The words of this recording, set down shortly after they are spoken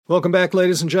Welcome back,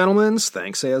 ladies and gentlemen.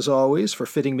 Thanks, as always, for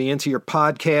fitting me into your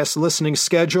podcast listening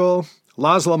schedule.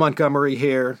 Laszlo Montgomery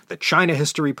here, the China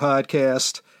History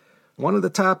Podcast. One of the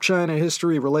top China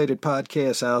history-related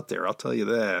podcasts out there, I'll tell you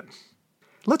that.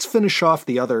 Let's finish off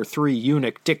the other three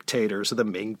eunuch dictators of the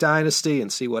Ming Dynasty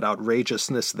and see what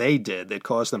outrageousness they did that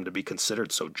caused them to be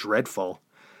considered so dreadful.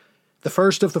 The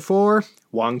first of the four,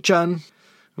 Wang Zhen.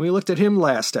 We looked at him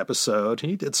last episode.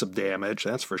 He did some damage,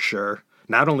 that's for sure.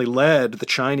 Not only led the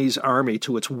Chinese army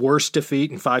to its worst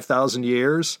defeat in 5,000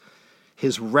 years,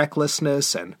 his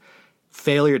recklessness and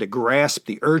failure to grasp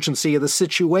the urgency of the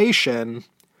situation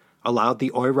allowed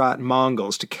the Oirat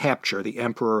Mongols to capture the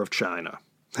Emperor of China.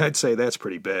 I'd say that's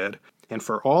pretty bad. And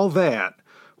for all that,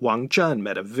 Wang Zhen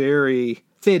met a very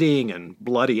fitting and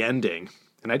bloody ending.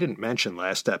 And I didn't mention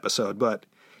last episode, but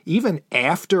even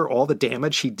after all the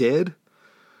damage he did,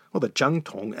 well, the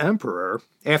Zhengtong Emperor,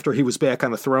 after he was back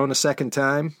on the throne a second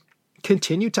time,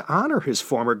 continued to honor his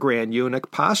former Grand Eunuch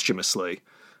posthumously.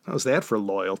 How's that for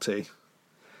loyalty?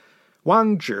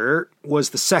 Wang Zhi was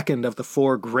the second of the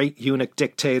four great eunuch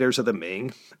dictators of the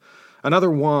Ming.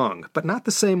 Another Wang, but not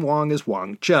the same Wang as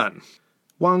Wang Zhen.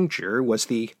 Wang Zhi was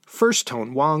the first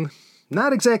tone Wang,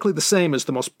 not exactly the same as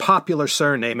the most popular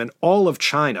surname in all of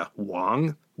China,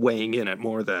 Wang, weighing in at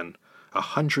more than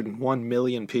 101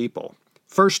 million people.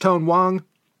 First tone Wang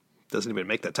doesn't even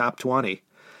make the top 20.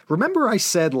 Remember I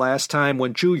said last time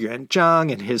when Zhu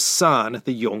Yuanzhang and his son,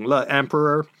 the Yongle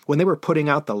Emperor, when they were putting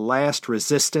out the last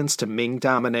resistance to Ming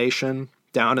domination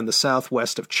down in the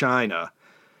southwest of China,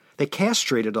 they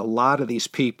castrated a lot of these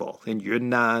people in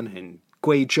Yunnan, in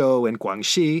Guizhou, and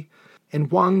Guangxi,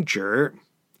 and Wang Zhi,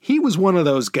 he was one of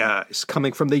those guys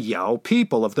coming from the Yao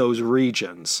people of those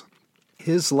regions.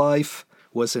 His life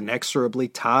was inexorably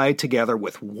tied together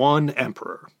with one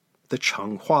emperor, the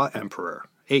Chenghua Emperor,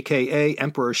 a.k.a.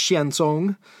 Emperor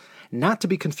Xianzong, not to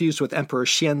be confused with Emperor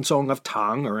Xianzong of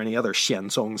Tang or any other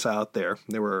Xianzongs out there.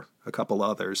 There were a couple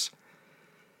others.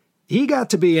 He got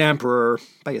to be emperor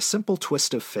by a simple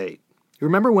twist of fate. You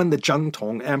remember when the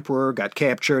Zhengtong Emperor got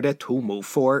captured at Tumu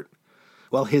Fort?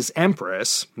 Well, his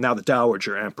empress, now the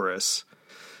Dowager Empress,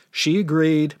 she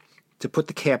agreed to put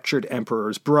the captured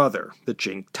emperor's brother, the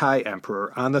Jingtai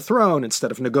Emperor, on the throne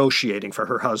instead of negotiating for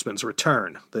her husband's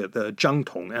return, the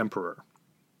Zhengtong Emperor.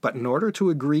 But in order to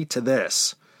agree to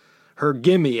this, her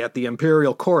gimme at the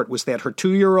imperial court was that her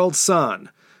 2-year-old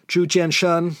son, Zhu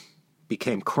Jianshun,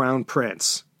 became crown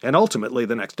prince, and ultimately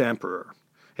the next emperor.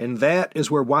 And that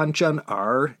is where Wang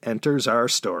Zhen enters our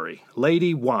story.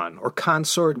 Lady Wan, or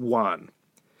Consort Wan.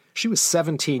 She was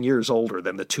 17 years older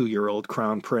than the 2-year-old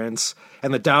crown prince,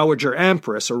 and the Dowager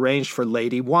Empress arranged for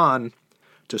Lady Wan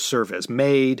to serve as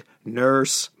maid,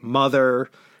 nurse,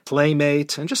 mother,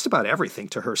 playmate, and just about everything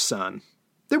to her son.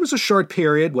 There was a short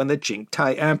period when the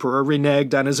Jingtai Emperor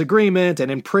reneged on his agreement and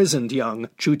imprisoned young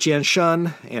Zhu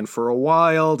Jianshun, and for a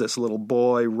while this little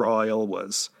boy royal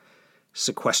was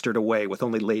sequestered away with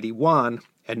only Lady Wan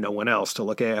and no one else to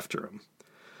look after him.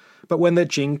 But when the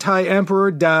Jingtai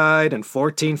Emperor died in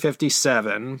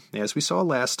 1457, as we saw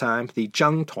last time, the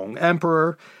Zhengtong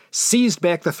Emperor seized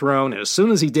back the throne, and as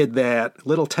soon as he did that,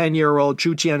 little 10-year-old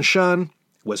Zhu Jianshun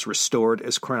was restored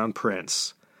as crown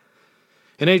prince.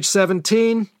 At age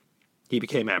 17, he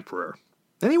became emperor.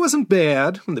 And he wasn't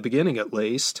bad, in the beginning at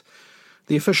least.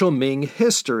 The official Ming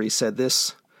history said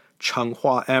this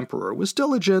Chenghua Emperor was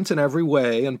diligent in every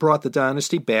way and brought the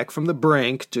dynasty back from the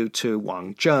brink due to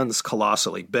Wang Zhen's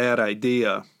colossally bad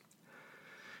idea.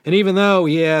 And even though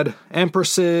he had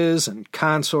empresses and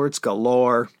consorts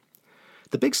galore,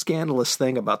 the big scandalous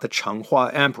thing about the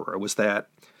Chenghua Emperor was that,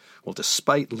 well,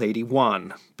 despite Lady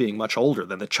Wan being much older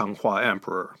than the Chenghua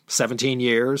Emperor, 17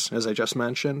 years, as I just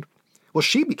mentioned, well,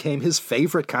 she became his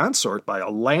favorite consort by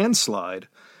a landslide.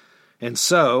 And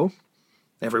so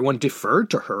everyone deferred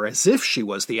to her as if she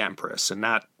was the empress and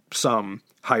not some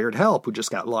hired help who just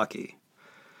got lucky.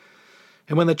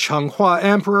 And when the Chenghua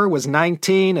Emperor was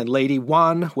 19 and Lady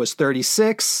Wan was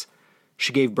 36,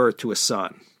 she gave birth to a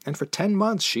son. And for 10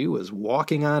 months she was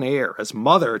walking on air as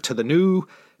mother to the new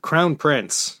crown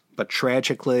prince. But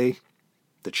tragically,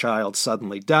 the child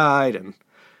suddenly died, and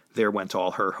there went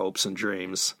all her hopes and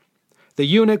dreams. The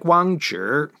eunuch Wang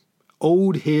Zhi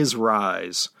owed his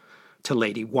rise to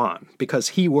Lady Wan because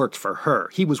he worked for her.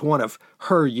 He was one of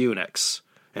her eunuchs,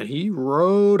 and he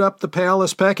rode up the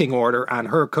palace pecking order on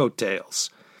her coattails.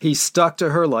 He stuck to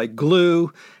her like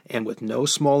glue, and with no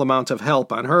small amount of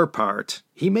help on her part,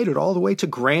 he made it all the way to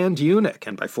Grand Eunuch,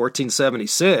 and by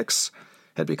 1476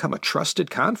 had become a trusted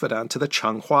confidant to the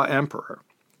Chenghua Emperor.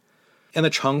 And the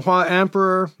Chenghua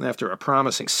Emperor, after a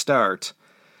promising start,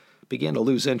 began to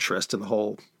lose interest in the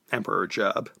whole emperor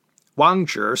job. Wang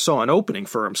Zhi saw an opening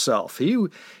for himself.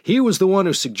 He was the one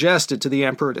who suggested to the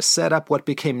emperor to set up what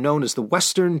became known as the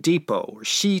Western Depot, or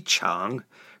Xichang.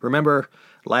 Remember,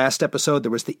 last episode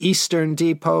there was the Eastern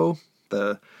Depot,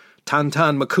 the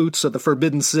Tantan Makuts of the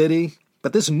Forbidden City?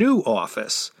 But this new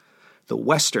office, the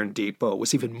Western Depot,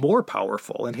 was even more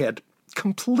powerful and had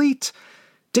complete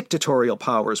dictatorial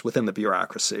powers within the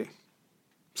bureaucracy.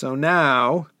 So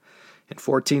now, in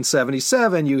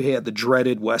 1477, you had the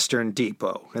dreaded Western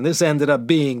Depot, and this ended up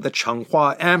being the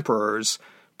Changhua Emperor's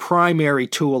primary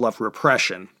tool of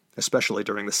repression, especially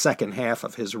during the second half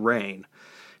of his reign.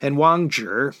 And Wang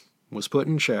Zhi was put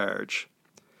in charge.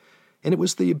 And it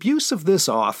was the abuse of this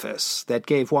office that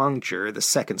gave Wang Zhi the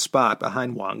second spot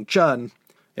behind Wang Zhen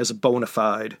as a bona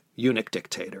fide eunuch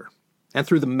dictator. And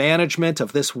through the management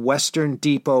of this Western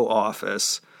Depot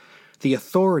office, the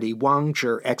authority Wang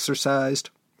Zhi exercised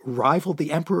rivaled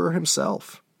the emperor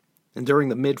himself. And during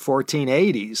the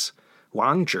mid-1480s,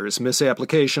 Wang Zhi's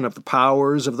misapplication of the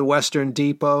powers of the Western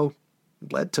Depot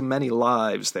led to many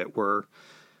lives that were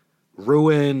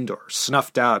ruined or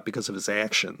snuffed out because of his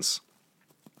actions.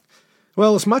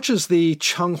 Well, as much as the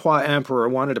Changhua Emperor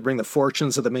wanted to bring the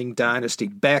fortunes of the Ming Dynasty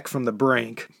back from the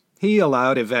brink, he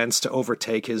allowed events to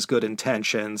overtake his good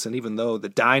intentions, and even though the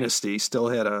dynasty still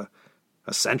had a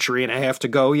century and a half to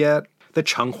go yet, the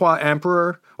Changhua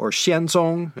Emperor, or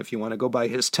Xianzong, if you want to go by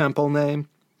his temple name,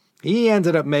 he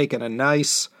ended up making a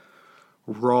nice,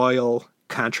 royal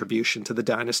contribution to the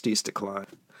dynasty's decline.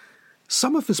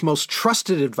 Some of his most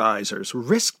trusted advisors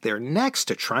risked their necks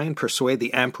to try and persuade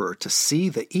the emperor to see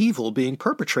the evil being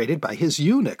perpetrated by his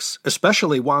eunuchs,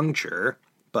 especially Wang Zhi,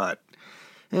 but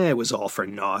it was all for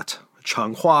naught.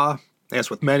 Changhua, as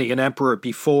with many an emperor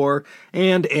before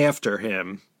and after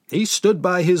him, he stood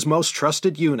by his most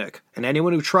trusted eunuch, and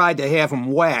anyone who tried to have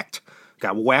him whacked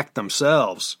got whacked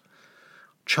themselves.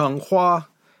 Changhua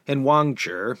and Wang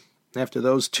Zhi, after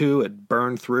those two had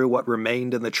burned through what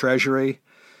remained in the treasury,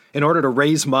 in order to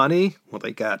raise money, well,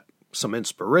 they got some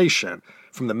inspiration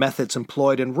from the methods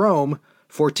employed in Rome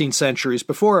 14 centuries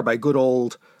before by good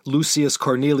old Lucius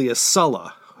Cornelius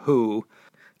Sulla, who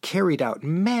carried out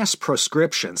mass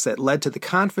proscriptions that led to the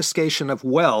confiscation of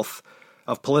wealth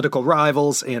of political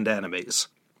rivals and enemies.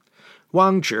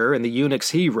 Wang Zhi and the eunuchs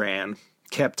he ran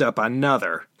kept up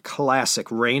another classic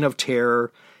reign of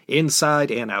terror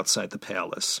inside and outside the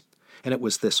palace. And it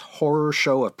was this horror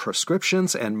show of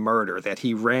proscriptions and murder that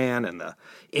he ran and the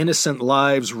innocent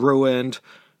lives ruined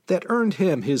that earned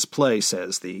him his place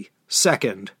as the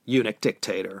second eunuch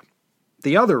dictator.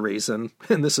 The other reason,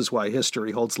 and this is why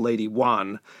history holds Lady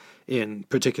Wan in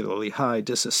particularly high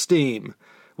disesteem,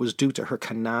 was due to her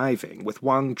conniving with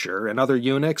Wang Zhi and other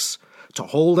eunuchs to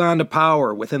hold on to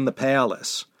power within the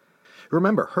palace.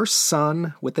 Remember, her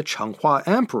son with the Changhua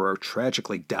Emperor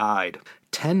tragically died,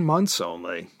 10 months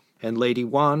only. And Lady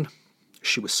Wan,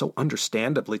 she was so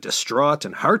understandably distraught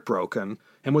and heartbroken,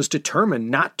 and was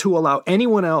determined not to allow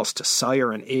anyone else to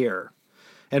sire an heir.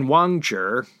 And Wang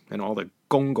Zhi, and all the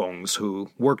gonggongs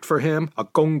who worked for him, a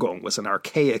gonggong was an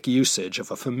archaic usage of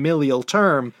a familial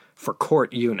term for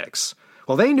court eunuchs.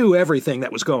 Well, they knew everything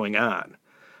that was going on.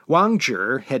 Wang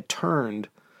Zhi had turned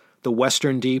the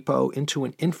Western Depot into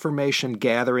an information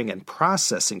gathering and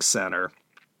processing center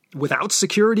without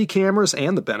security cameras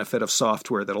and the benefit of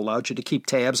software that allowed you to keep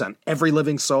tabs on every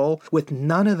living soul. With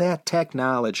none of that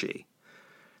technology,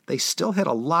 they still had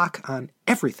a lock on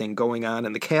everything going on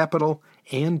in the capital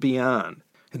and beyond.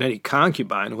 And any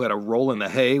concubine who had a roll in the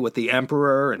hay with the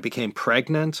emperor and became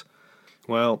pregnant,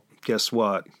 well, guess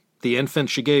what? The infant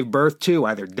she gave birth to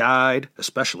either died,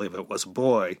 especially if it was a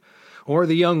boy, or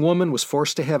the young woman was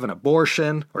forced to have an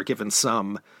abortion or given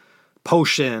some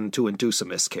potion to induce a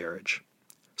miscarriage.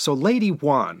 So Lady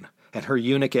Wan and her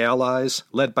eunuch allies,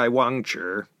 led by Wang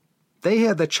Zhi, they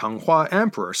had the Changhua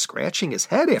Emperor scratching his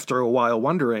head after a while,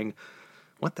 wondering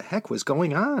what the heck was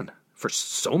going on. For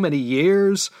so many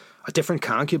years, a different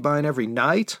concubine every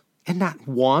night, and not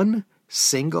one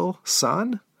single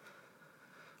son?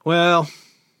 Well,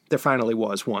 there finally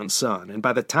was one son, and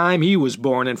by the time he was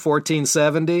born in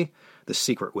 1470, the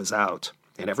secret was out,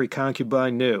 and every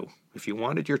concubine knew if you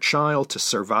wanted your child to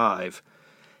survive,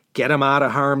 get him out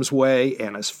of harm's way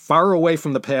and as far away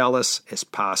from the palace as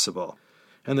possible.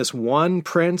 And this one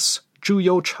prince, Zhu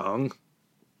Youcheng,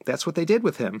 that's what they did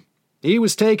with him. He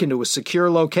was taken to a secure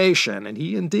location, and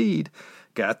he indeed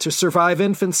got to survive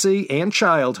infancy and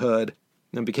childhood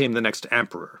and became the next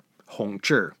emperor,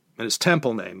 Hongzhi, and his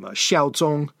temple name,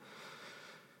 Xiaozong.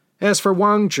 As for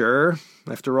Wang Zhi,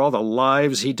 after all the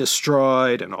lives he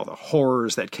destroyed and all the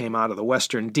horrors that came out of the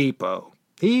Western Depot,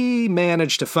 He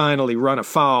managed to finally run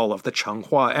afoul of the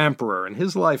Changhua emperor, and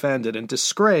his life ended in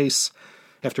disgrace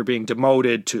after being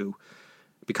demoted to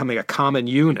becoming a common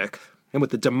eunuch. And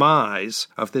with the demise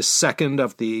of this second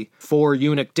of the 4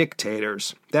 eunuch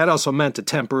dictators, that also meant a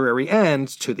temporary end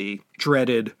to the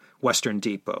dreaded Western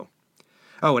Depot.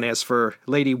 Oh, and as for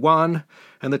Lady Wan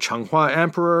and the Changhua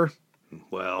emperor,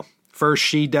 well, first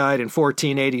she died in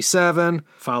 1487,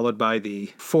 followed by the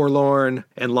forlorn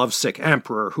and lovesick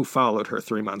emperor who followed her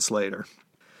 3 months later.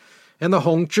 And the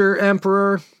Hongzhi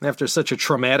emperor, after such a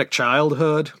traumatic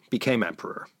childhood, became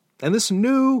emperor. And this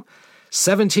new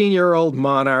 17-year-old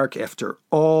monarch, after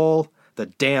all the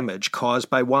damage caused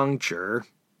by Wangzhi,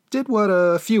 did what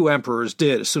a few emperors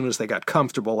did as soon as they got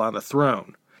comfortable on the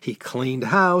throne. He cleaned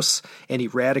house and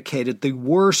eradicated the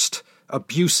worst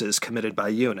abuses committed by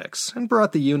eunuchs and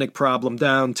brought the eunuch problem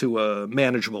down to a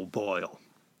manageable boil.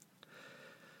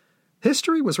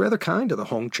 History was rather kind to the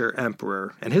Hongzhi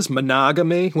emperor, and his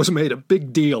monogamy was made a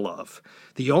big deal of.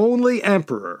 The only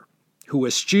emperor who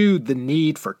eschewed the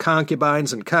need for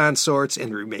concubines and consorts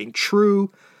and remained true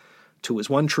to his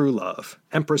one true love,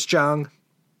 Empress Zhang.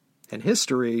 And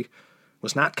history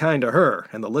was not kind to her,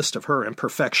 and the list of her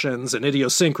imperfections and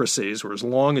idiosyncrasies were as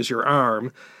long as your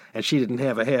arm, and she didn't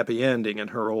have a happy ending in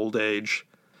her old age.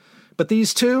 But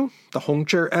these two, the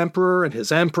Hongzhi emperor and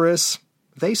his empress,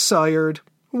 they sired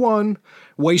one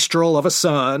wastrel of a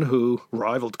son who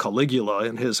rivaled Caligula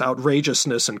in his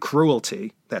outrageousness and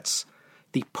cruelty. That's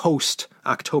the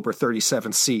post-October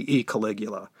 37 CE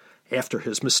Caligula, after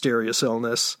his mysterious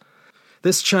illness.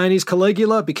 This Chinese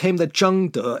Caligula became the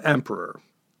Zhengde emperor,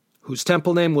 whose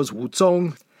temple name was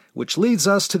Wuzong, which leads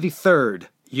us to the 3rd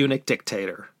eunuch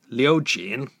dictator, Liu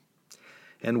Jin.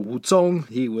 And Wuzong,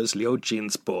 he was Liu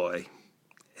Jin's boy.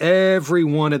 Every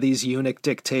one of these eunuch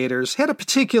dictators had a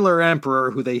particular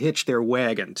emperor who they hitched their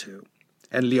wagon to.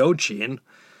 And Liu Jin,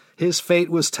 his fate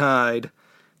was tied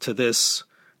to this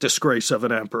disgrace of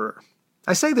an emperor.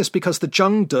 I say this because the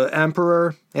Zhengde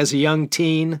emperor, as a young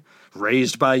teen,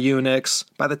 raised by eunuchs,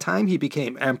 by the time he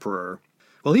became emperor,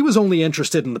 well, he was only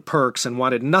interested in the perks and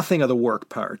wanted nothing of the work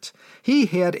part. He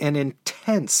had an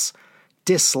intense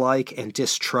dislike and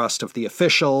distrust of the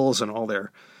officials and all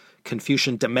their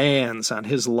Confucian demands on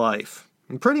his life.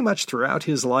 And pretty much throughout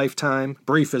his lifetime,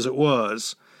 brief as it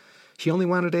was, he only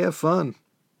wanted to have fun.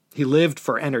 He lived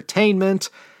for entertainment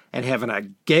and having a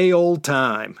gay old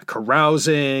time,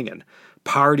 carousing and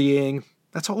partying.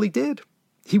 That's all he did.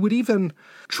 He would even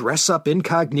dress up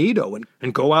incognito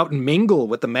and go out and mingle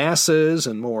with the masses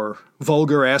and more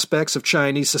vulgar aspects of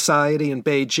Chinese society in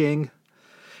Beijing.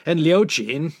 And Liu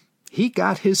Jin, he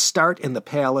got his start in the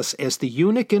palace as the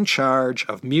eunuch in charge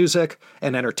of music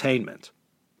and entertainment.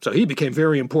 So he became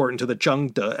very important to the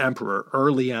Zhengde emperor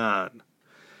early on.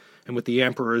 And with the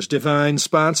emperor's divine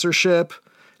sponsorship,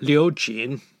 Liu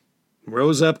Jin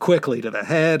rose up quickly to the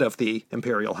head of the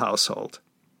imperial household.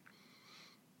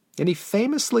 And he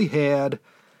famously had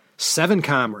 7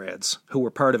 comrades who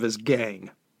were part of his gang.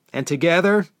 And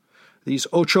together, these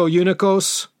ocho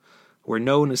eunuchos were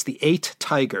known as the 8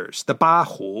 Tigers, the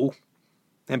Bahu.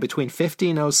 And between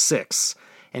 1506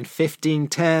 and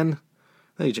 1510,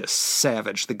 they just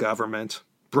savaged the government,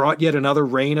 brought yet another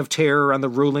reign of terror on the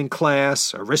ruling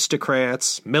class,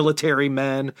 aristocrats, military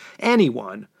men,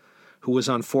 anyone who was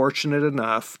unfortunate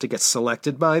enough to get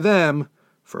selected by them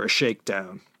for a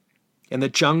shakedown. And the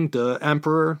Zhengde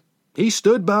emperor, he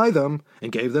stood by them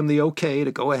and gave them the okay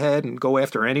to go ahead and go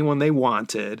after anyone they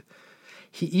wanted.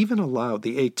 He even allowed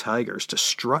the 8 Tigers to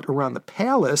strut around the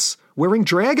palace wearing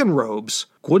dragon robes,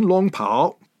 Gunlong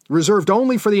Pao, reserved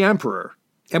only for the emperor.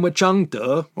 And with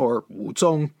Zhengde, or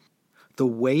Wuzong, the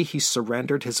way he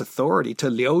surrendered his authority to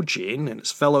Liu Jin and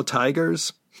his fellow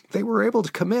Tigers, they were able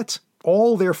to commit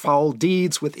all their foul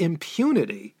deeds with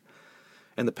impunity.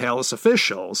 And the palace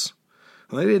officials,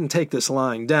 well, they didn't take this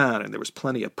lying down, and there was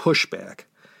plenty of pushback.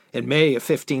 In May of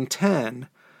 1510,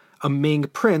 a Ming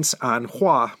prince, An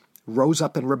Hua, rose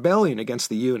up in rebellion against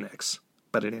the eunuchs.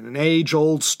 But in an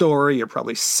age-old story you're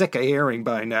probably sick of hearing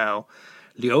by now,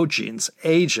 Liu Jin's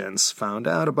agents found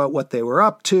out about what they were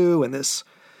up to, and this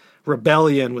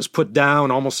rebellion was put down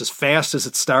almost as fast as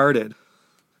it started.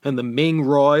 And the Ming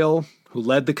royal who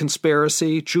led the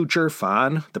conspiracy, Zhu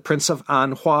Zhifan, the prince of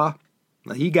Anhua,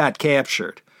 he got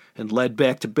captured and led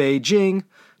back to Beijing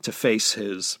to face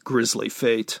his grisly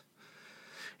fate.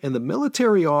 And the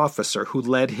military officer who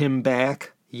led him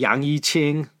back, Yang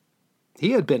Yiqing,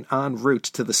 he had been en route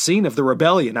to the scene of the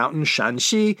rebellion out in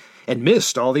Shanxi and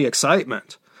missed all the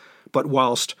excitement. But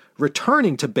whilst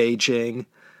returning to Beijing,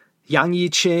 Yang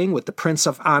Yiqing, with the Prince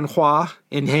of Anhua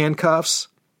in handcuffs,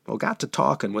 got to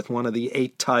talking with one of the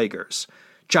 8 Tigers,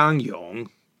 Zhang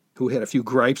Yong, who had a few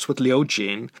gripes with Liu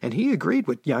Jin, and he agreed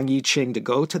with Yang Yiqing to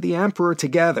go to the emperor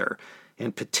together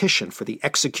and petition for the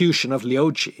execution of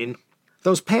Liu Jin.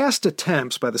 Those past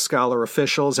attempts by the scholar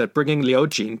officials at bringing Liu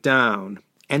Jin down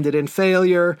ended in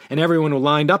failure, and everyone who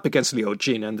lined up against Liu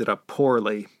Jin ended up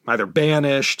poorly, either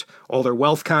banished, all their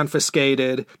wealth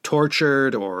confiscated,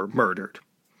 tortured, or murdered.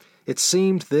 It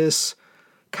seemed this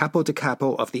capo de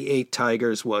capo of the Eight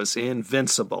Tigers was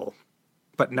invincible.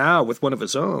 But now, with one of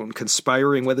his own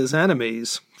conspiring with his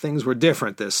enemies, things were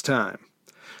different this time.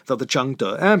 Though the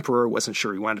Zhengde emperor wasn't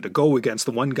sure he wanted to go against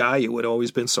the one guy who had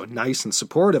always been so nice and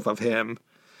supportive of him.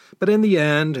 But in the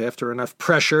end, after enough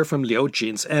pressure from Liu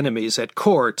Jin's enemies at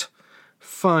court,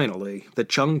 finally, the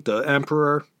Zhengde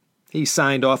emperor, he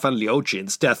signed off on Liu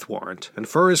Jin's death warrant. And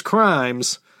for his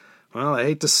crimes, well, I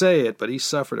hate to say it, but he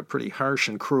suffered a pretty harsh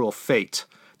and cruel fate.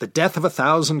 The death of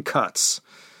 1,000 cuts.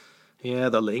 Yeah,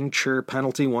 the Lingchi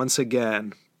penalty once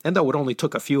again. And though it only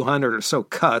took a few hundred or so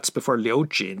cuts before Liu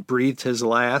Jin breathed his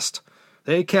last,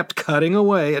 they kept cutting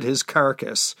away at his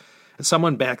carcass. And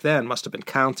someone back then must have been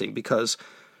counting, because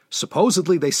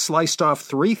supposedly they sliced off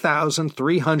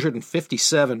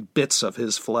 3,357 bits of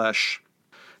his flesh.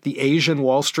 The Asian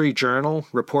Wall Street Journal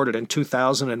reported in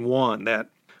 2001 that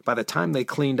by the time they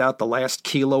cleaned out the last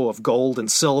kilo of gold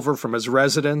and silver from his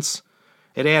residence,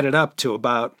 it added up to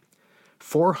about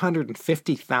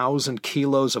 450,000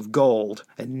 kilos of gold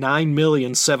and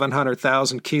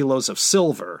 9,700,000 kilos of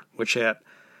silver, which at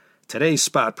today's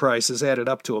spot prices added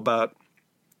up to about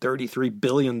 $33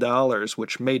 billion,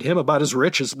 which made him about as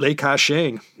rich as Lei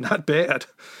Ka-shing. Not bad.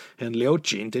 And Liu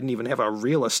Jin didn't even have a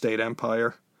real estate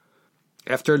empire.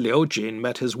 After Liu Jin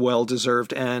met his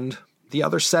well-deserved end, the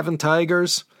other 7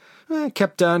 tigers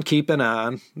kept on keeping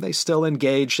on. They still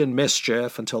engaged in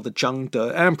mischief until the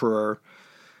Zhengde emperor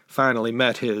finally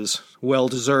met his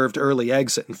well-deserved early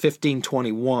exit in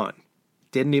 1521.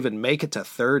 Didn't even make it to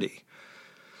 30.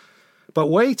 But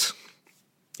wait,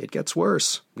 it gets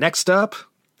worse. Next up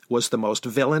was the most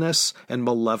villainous and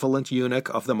malevolent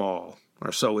eunuch of them all,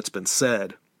 or so it's been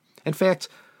said. In fact,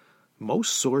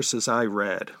 most sources I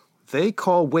read, they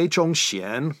call Wei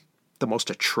Zhongxian the most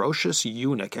atrocious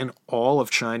eunuch in all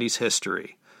of Chinese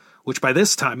history, which by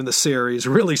this time in the series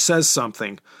really says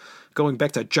something. Going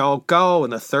back to Zhao Gao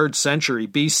in the 3rd century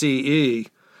BCE,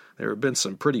 there have been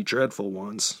some pretty dreadful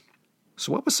ones.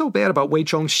 So what was so bad about Wei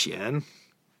Zhongxian?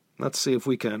 Let's see if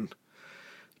we can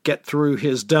get through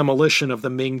his demolition of the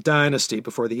Ming Dynasty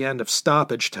before the end of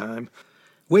stoppage time.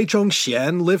 Wei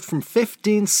Zhongxian lived from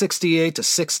 1568 to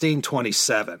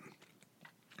 1627.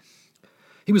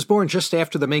 He was born just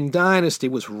after the Ming Dynasty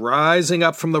was rising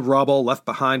up from the rubble left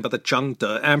behind by the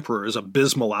Zhengde emperor's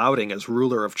abysmal outing as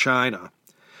ruler of China.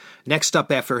 Next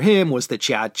up after him was the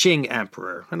Jia-Qing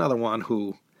emperor, another one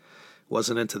who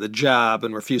wasn't into the job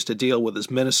and refused to deal with his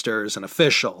ministers and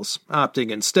officials, opting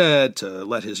instead to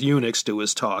let his eunuchs do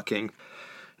his talking.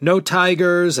 No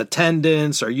tigers,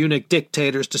 attendants, or eunuch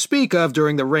dictators to speak of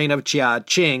during the reign of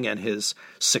Jia-Qing and his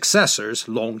successors,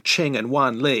 Longqing and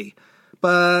Wanli.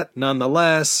 But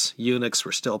nonetheless, eunuchs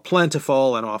were still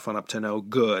plentiful and often up to no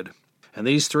good. And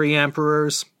these 3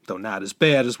 emperors, though not as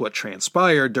bad as what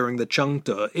transpired during the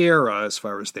Zhengde era as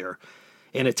far as their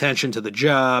inattention to the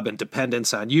job and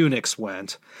dependence on eunuchs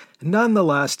went,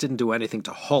 nonetheless didn't do anything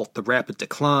to halt the rapid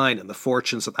decline in the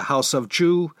fortunes of the House of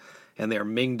Zhou and their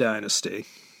Ming Dynasty.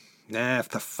 If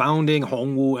the founding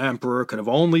Hongwu emperor could have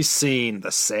only seen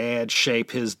the sad shape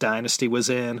his dynasty was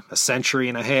in a century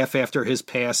and a half after his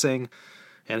passing,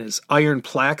 and his iron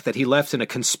plaque that he left in a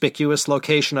conspicuous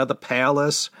location of the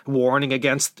palace, warning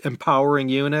against empowering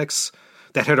eunuchs,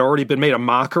 that had already been made a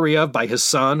mockery of by his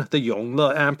son, the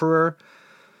Yongle emperor,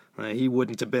 he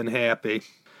wouldn't have been happy.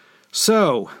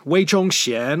 So, Wei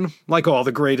Zhongxian, like all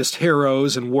the greatest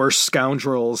heroes and worst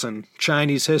scoundrels in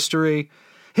Chinese history,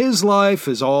 his life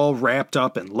is all wrapped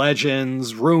up in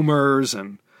legends, rumors,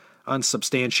 and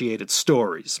unsubstantiated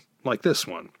stories, like this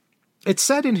one. It's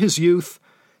said in his youth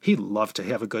he loved to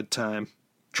have a good time,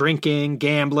 drinking,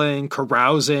 gambling,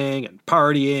 carousing, and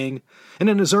partying, and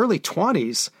in his early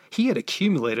 20s, he had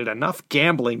accumulated enough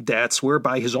gambling debts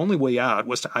whereby his only way out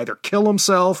was to either kill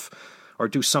himself or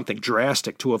do something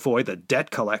drastic to avoid the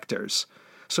debt collectors.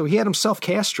 So he had himself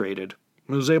castrated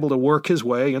and was able to work his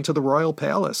way into the royal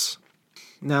palace.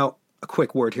 Now, a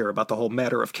quick word here about the whole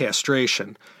matter of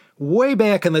castration. Way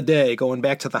back in the day, going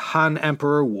back to the Han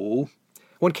Emperor Wu,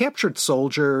 when captured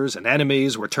soldiers and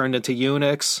enemies were turned into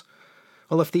eunuchs,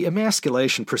 well, if the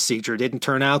emasculation procedure didn't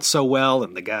turn out so well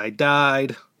and the guy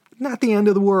died, not the end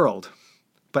of the world.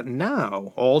 But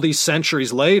now, all these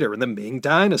centuries later in the Ming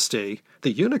Dynasty,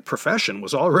 the eunuch profession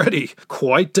was already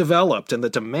quite developed, and the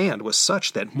demand was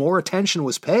such that more attention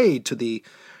was paid to the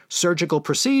surgical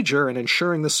procedure and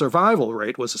ensuring the survival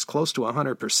rate was as close to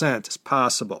 100% as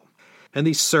possible. And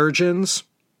these surgeons,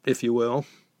 if you will,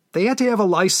 they had to have a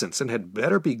license and had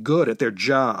better be good at their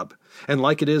job. And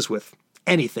like it is with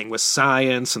anything with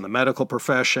science and the medical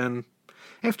profession,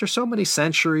 after so many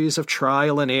centuries of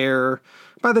trial and error,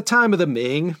 by the time of the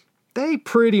Ming, they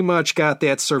pretty much got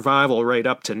that survival rate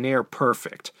up to near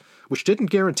perfect, which didn't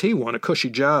guarantee one a cushy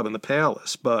job in the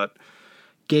palace, but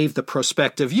gave the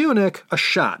prospective eunuch a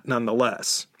shot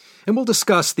nonetheless. And we'll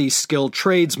discuss these skilled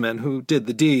tradesmen who did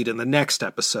the deed in the next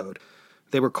episode.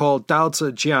 They were called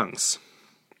Daozi Jiangs.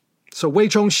 So Wei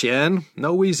Zhongxian,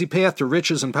 no easy path to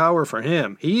riches and power for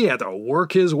him. He had to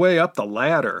work his way up the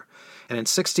ladder. And in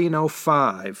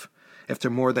 1605, after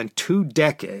more than 2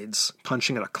 decades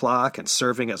punching at a clock and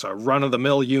serving as a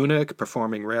run-of-the-mill eunuch,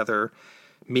 performing rather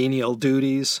menial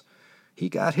duties, he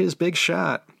got his big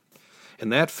shot. In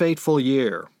that fateful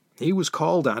year, he was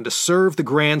called on to serve the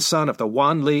grandson of the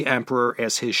Wanli Emperor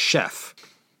as his chef.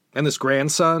 And this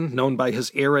grandson, known by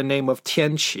his era name of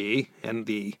Tianqi and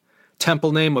the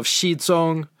temple name of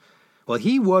Xizong, well,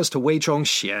 he was to Wei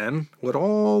Zhongxian what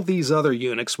all these other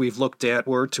eunuchs we've looked at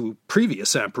were to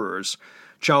previous emperors,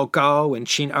 Zhao Gao and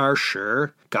Qin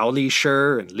Ershi, Gao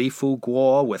Lishi and Li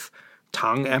Fuguo, with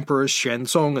Tang emperors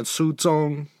Xuanzong and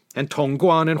Suzong, and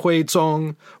Tongguan and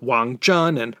Huizong, Wang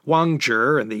Zhen and Wang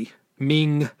Zhi, and the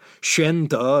Ming,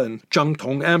 Xuande, and Zheng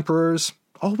Tong emperors,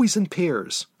 always in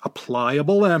pairs, a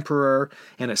pliable emperor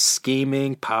and a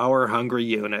scheming, power-hungry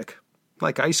eunuch.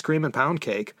 Like ice cream and pound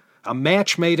cake, a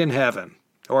match made in heaven,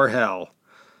 or hell.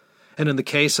 And in the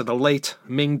case of the late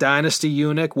Ming Dynasty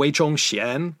eunuch Wei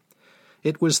Zhongxian,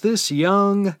 it was this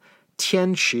young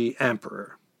Tianqi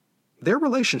emperor. Their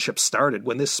relationship started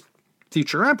when this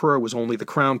future emperor was only the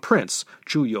crown prince,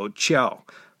 Zhu Youqiao,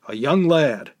 a young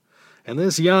lad. And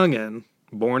this young'un,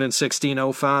 born in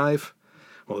 1605,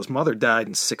 well, his mother died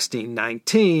in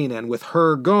 1619, and with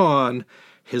her gone,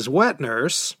 his wet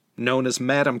nurse, known as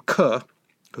Madame Ke,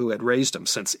 who had raised him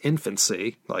since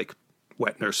infancy, like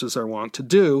wet nurses are wont to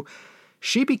do,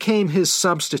 she became his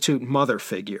substitute mother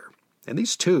figure. And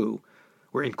these two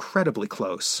were incredibly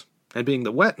close. And being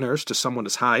the wet nurse to someone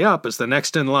as high up as the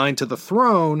next in line to the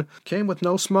throne came with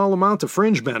no small amount of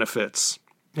fringe benefits.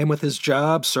 And with his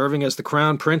job serving as the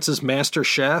crown prince's master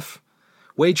chef,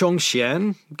 Wei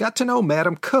Zhongxian got to know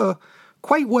Madame Ke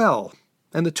quite well,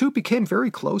 and the two became very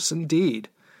close indeed.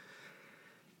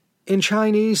 In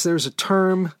Chinese, there's a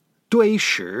term, 对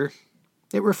视.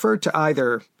 It referred to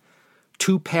either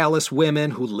two palace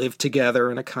women who lived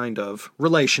together in a kind of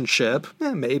relationship,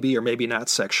 maybe or maybe not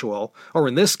sexual, or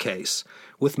in this case,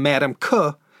 with Madame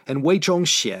Ke and Wei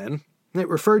Zhongxian, it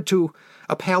referred to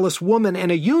a palace woman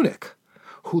and a eunuch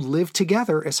who lived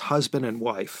together as husband and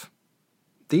wife.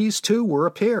 These two were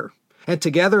a pair, and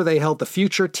together they held the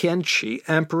future Tianqi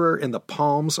emperor in the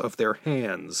palms of their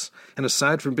hands. And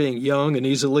aside from being young and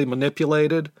easily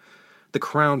manipulated, the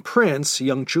crown prince,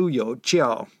 young Zhu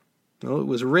Youqiao, well, it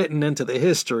was written into the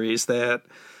histories that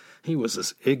he was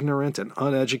as ignorant and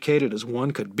uneducated as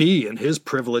one could be in his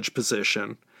privileged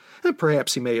position, and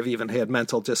perhaps he may have even had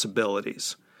mental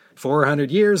disabilities. 400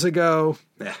 years ago,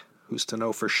 who's to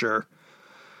know for sure?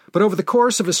 But over the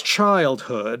course of his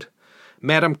childhood,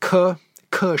 Madame Ke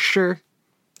Shi,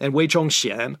 and Wei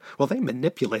Zhongxian, well, they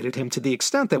manipulated him to the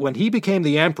extent that when he became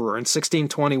the emperor in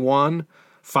 1621,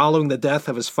 following the death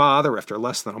of his father after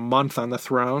less than a month on the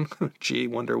throne, gee,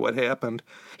 wonder what happened,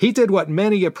 he did what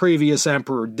many a previous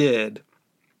emperor did,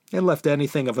 and left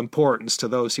anything of importance to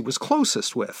those he was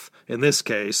closest with, in this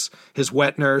case, his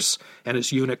wet nurse and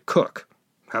his eunuch cook.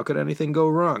 How could anything go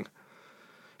wrong?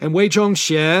 And Wei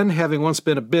Zhongxian, having once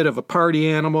been a bit of a party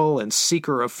animal and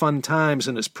seeker of fun times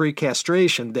in his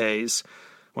pre-castration days,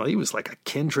 well, he was like a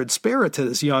kindred spirit to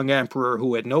this young emperor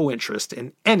who had no interest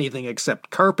in anything except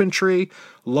carpentry,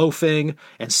 loafing,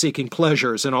 and seeking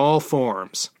pleasures in all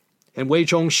forms. And Wei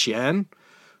Zhongxian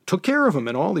took care of him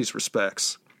in all these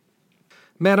respects.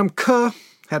 Madame Ke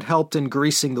had helped in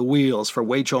greasing the wheels for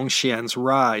Wei Zhongxian's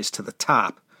rise to the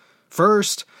top.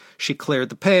 First, she cleared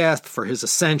the path for his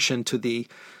ascension to the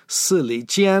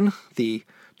Silijian, the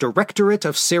Directorate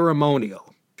of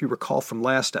Ceremonial. If you recall from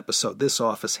last episode, this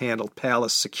office handled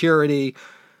palace security,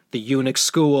 the eunuch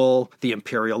school, the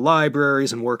imperial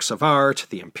libraries and works of art,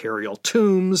 the imperial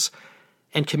tombs,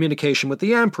 and communication with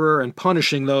the emperor and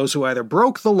punishing those who either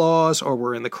broke the laws or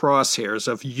were in the crosshairs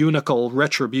of eunuchal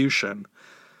retribution.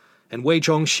 And Wei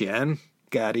Zhongxian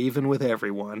got even with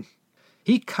everyone.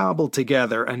 He cobbled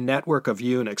together a network of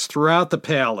eunuchs throughout the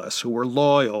palace who were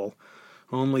loyal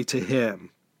only to him.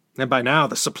 And by now,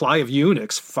 the supply of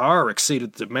eunuchs far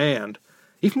exceeded the demand,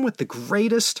 even with the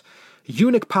greatest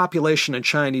eunuch population in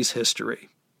Chinese history.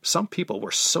 Some people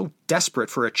were so desperate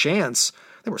for a chance,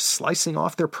 they were slicing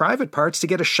off their private parts to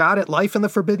get a shot at life in the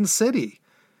Forbidden City.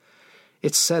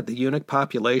 It's said the eunuch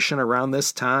population around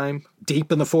this time,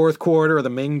 deep in the fourth quarter of the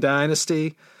Ming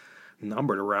Dynasty,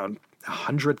 numbered around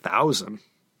 100,000.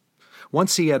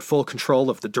 Once he had full control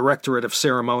of the Directorate of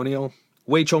Ceremonial,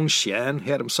 Wei Zhongxian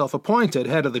had himself appointed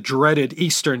head of the dreaded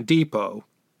Eastern Depot,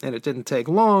 and it didn't take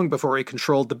long before he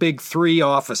controlled the big three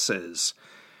offices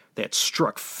that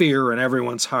struck fear in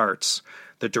everyone's hearts: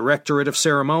 the Directorate of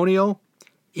Ceremonial,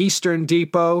 Eastern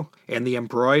Depot, and the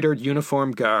Embroidered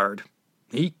Uniform Guard.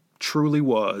 He truly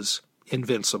was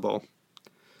invincible.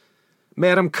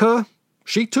 Madame Ke,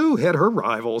 she too had her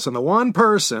rivals, and the one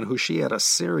person who she had a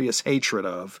serious hatred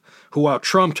of, who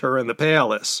out-trumped her in the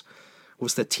palace,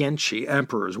 was the Tianqi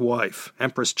Emperor's wife,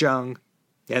 Empress Zhang.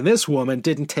 And this woman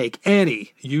didn't take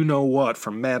any you-know-what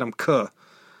from Madame Ke.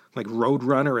 Like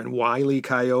Roadrunner and Wile E.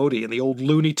 Coyote in the old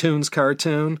Looney Tunes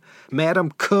cartoon,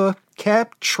 Madame Ke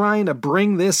kept trying to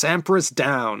bring this empress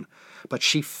down, but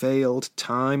she failed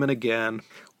time and again.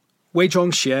 Wei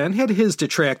Zhongxian had his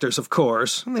detractors, of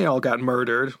course, and they all got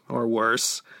murdered, or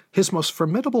worse. His most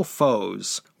formidable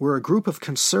foes were a group of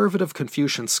conservative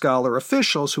Confucian scholar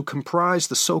officials who comprised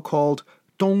the so-called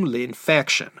Donglin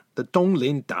faction, the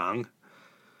Donglin Dang.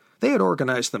 They had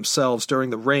organized themselves during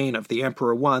the reign of the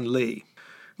Emperor Wan Li.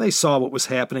 They saw what was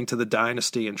happening to the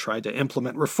dynasty and tried to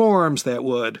implement reforms that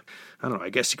would, I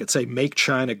guess you could say, make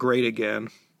China great again.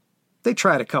 They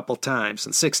tried a couple times, in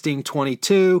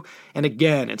 1622 and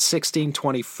again in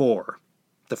 1624.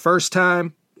 The first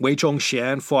time, Wei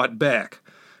Zhongxian fought back,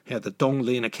 had the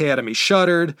Donglin Academy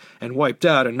shuttered, and wiped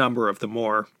out a number of the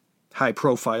more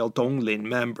high-profile Donglin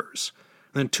members.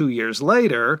 Then 2 years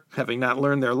later, having not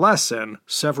learned their lesson,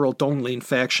 several Donglin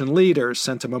faction leaders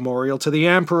sent a memorial to the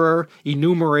emperor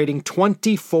enumerating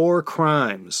 24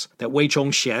 crimes that Wei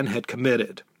Zhongxian had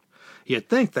committed. You'd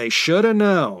think they should have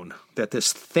known that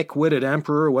this thick-witted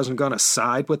emperor wasn't going to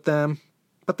side with them,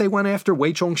 but they went after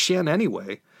Wei Zhongxian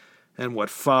anyway, and what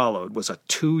followed was a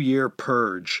 2-year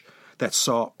purge that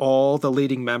saw all the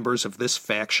leading members of this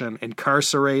faction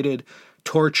incarcerated,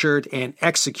 tortured, and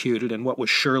executed in what was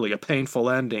surely a painful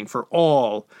ending for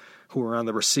all who were on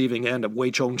the receiving end of Wei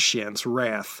Zhongxian's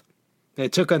wrath.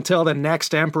 It took until the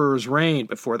next emperor's reign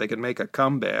before they could make a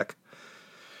comeback.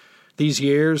 These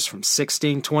years, from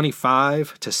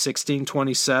 1625 to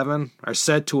 1627, are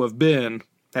said to have been,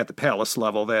 at the palace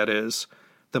level that is,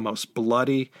 the most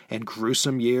bloody and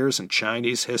gruesome years in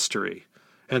Chinese history.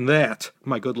 And that,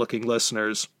 my good-looking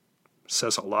listeners,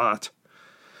 says a lot.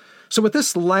 So with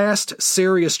this last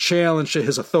serious challenge to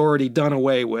his authority done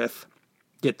away with,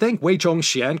 you'd think Wei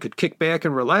Zhongxian could kick back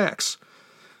and relax.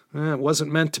 It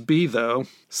wasn't meant to be, though.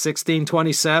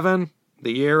 1627,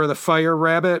 the year of the fire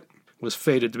rabbit, was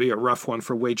fated to be a rough one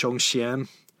for Wei Zhongxian.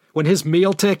 When his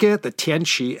meal ticket, the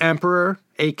Tianqi Emperor,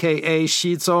 a.k.a.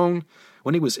 Xizong,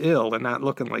 when he was ill and not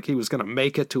looking like he was going to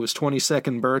make it to his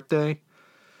 22nd birthday,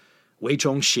 Wei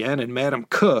Zhongxian and Madame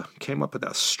Ke came up with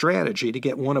a strategy to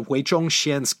get one of Wei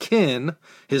Zhongxian's kin,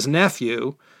 his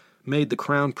nephew, made the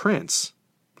crown prince.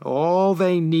 All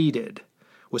they needed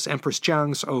was Empress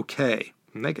Zhang's okay,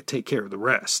 and they could take care of the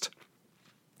rest.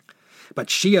 But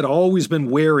she had always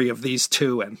been wary of these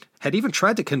two and had even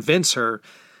tried to convince her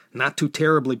not too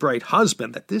terribly bright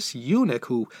husband that this eunuch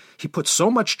who he put so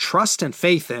much trust and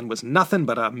faith in was nothing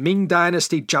but a Ming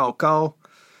Dynasty jiaogao.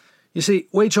 You see,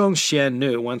 Wei Zhongxian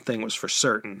knew one thing was for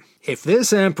certain. If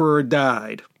this emperor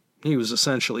died, he was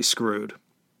essentially screwed.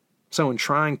 So in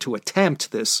trying to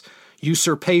attempt this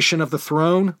usurpation of the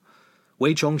throne,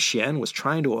 Wei Zhongxian was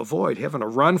trying to avoid having a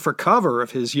run for cover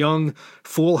if his young,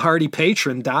 foolhardy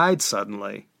patron died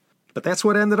suddenly. But that's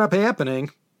what ended up happening.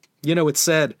 You know, it's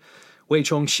said Wei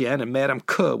Zhongxian and Madame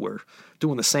Ke were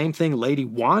doing the same thing Lady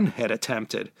Wan had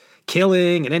attempted,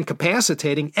 killing and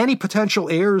incapacitating any potential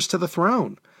heirs to the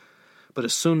throne. But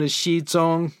as soon as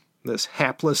Xizong, this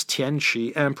hapless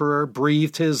Tianqi emperor,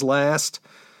 breathed his last,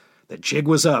 the jig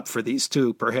was up for these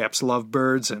two perhaps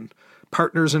lovebirds and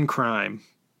partners in crime.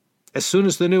 As soon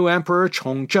as the new emperor,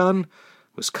 Chongzhen,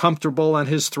 was comfortable on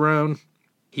his throne,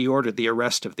 he ordered the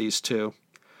arrest of these two.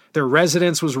 Their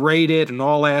residence was raided and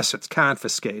all assets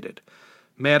confiscated.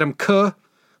 Madame Ke,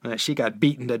 she got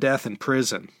beaten to death in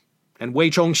prison. And Wei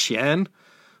Zhongxian,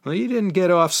 well, he didn't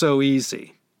get off so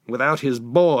easy. Without his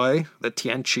boy, the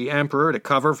Tianqi emperor, to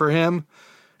cover for him,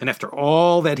 and after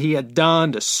all that he had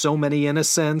done to so many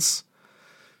innocents,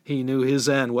 He knew his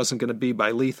end wasn't going to be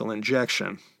by lethal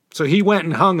injection. So he went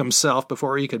and hung himself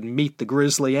before he could meet the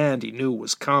grisly end he knew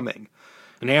was coming.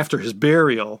 And after his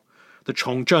burial, the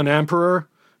Chongzhen Emperor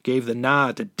gave the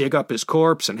nod to dig up his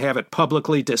corpse and have it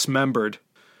publicly dismembered.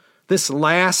 This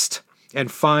last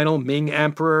and final Ming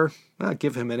Emperor, I'll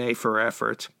give him an A for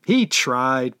effort. He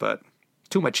tried, but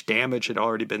too much damage had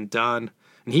already been done.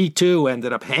 And he too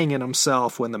ended up hanging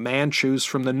himself when the Manchus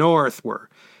from the north were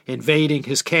invading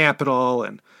his capital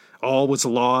and all was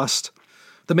lost.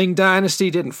 The Ming Dynasty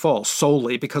didn't fall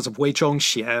solely because of Wei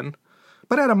Zhongxian,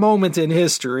 but at a moment in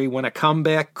history when a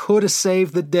comeback could have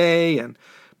saved the day and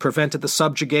prevented the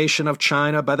subjugation of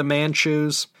China by the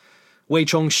Manchus, Wei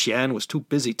Zhongxian was too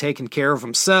busy taking care of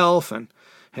himself and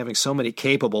having so many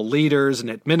capable leaders and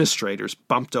administrators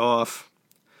bumped off.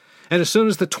 And as soon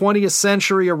as the 20th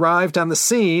century arrived on the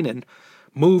scene and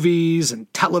movies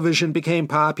and television became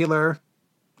popular,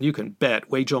 you can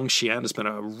bet Wei Zhongxian has been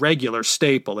a regular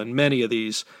staple in many of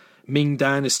these Ming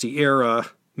Dynasty-era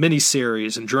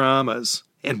miniseries and dramas.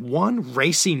 And one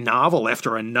racy novel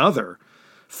after another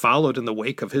followed in the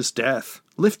wake of his death,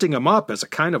 lifting him up as a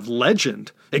kind of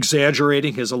legend,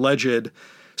 exaggerating his alleged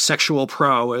sexual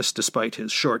prowess despite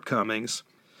his shortcomings.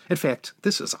 In fact,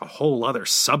 this is a whole other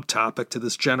subtopic to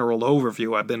this general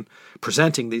overview I've been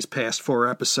presenting these past 4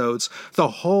 episodes. The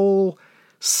whole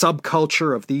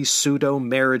subculture of these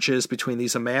pseudo-marriages between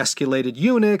these emasculated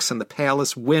eunuchs and the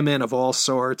palace women of all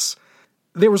sorts.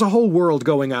 There was a whole world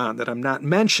going on that I'm not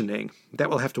mentioning. That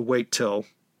will have to wait till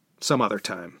some other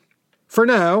time. For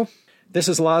now, this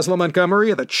is Laszlo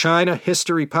Montgomery of the China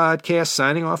History Podcast,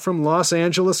 signing off from Los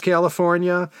Angeles,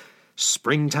 California.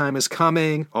 Springtime is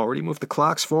coming. Already moved the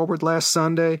clocks forward last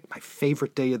Sunday. My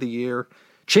favorite day of the year.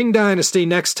 Qing Dynasty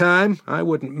next time. I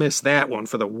wouldn't miss that one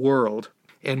for the world.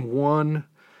 And one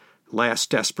last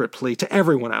desperate plea to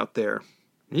everyone out there.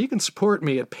 You can support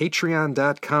me at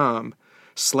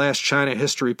patreon.com/China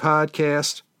History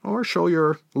Podcast or show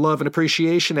your love and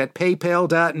appreciation at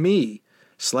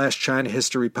paypal.me/China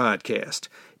History Podcast.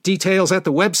 Details at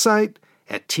the website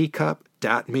at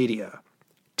teacup.media.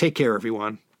 Take care,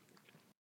 everyone.